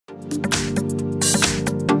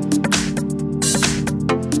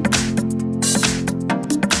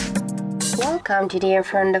Welcome. Today in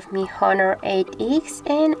front of me Honor 8X,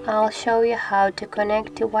 and I'll show you how to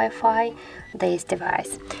connect to Wi-Fi this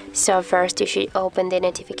device. So first you should open the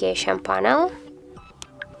notification panel,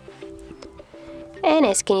 and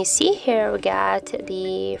as can you see here, we got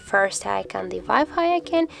the first icon, the Wi-Fi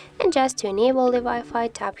icon, and just to enable the Wi-Fi,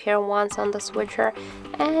 tap here once on the switcher,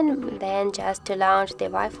 and then just to launch the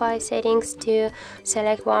Wi-Fi settings, to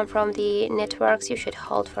select one from the networks, you should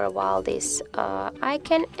hold for a while this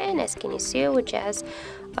icon, and as can you see, we just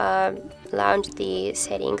launch the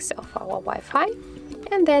settings of our Wi-Fi.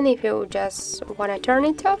 And then if you just want to turn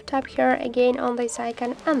it off, tap here again on this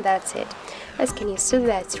icon, and that's it. As can you see,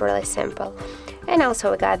 that's really simple. And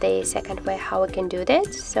also we got the second way how we can do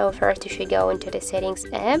this. So first you should go into the settings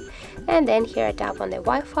app, and then here tap on the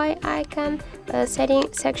Wi-Fi icon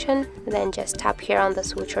setting section, then just tap here on the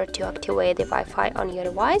switcher to activate the Wi-Fi on your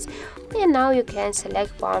device. And now you can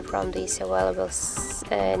select one from these available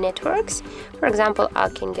networks. For example, I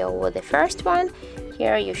can go with the first one.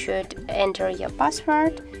 Here you should enter your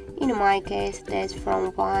password. In my case, that's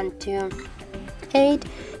from 1 to 8.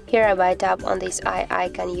 Here by tap on this eye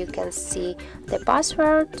icon, you can see the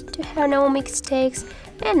password to have no mistakes.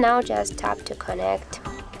 And now just tap to connect.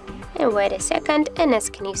 And wait a second, and as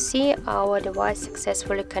can you see, our device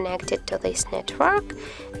successfully connected to this network,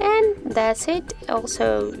 and that's it.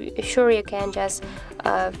 Also, sure, you can just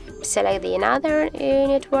select the another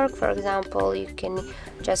network. For example, you can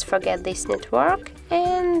just forget this network,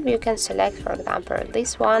 and you can select, for example,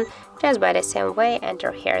 this one. Just by the same way,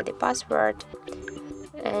 enter here the password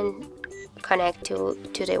and connect to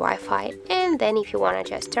the Wi-Fi. And then if you want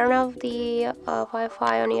to just turn off the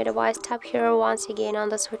Wi-Fi on your device, tap here once again on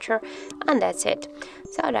the switcher, and that's it.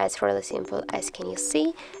 So that's really simple, as can you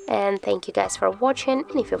see. And thank you guys for watching,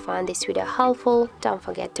 and if you found this video helpful, don't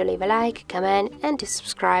forget to leave a like, comment, and to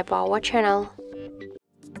subscribe our channel.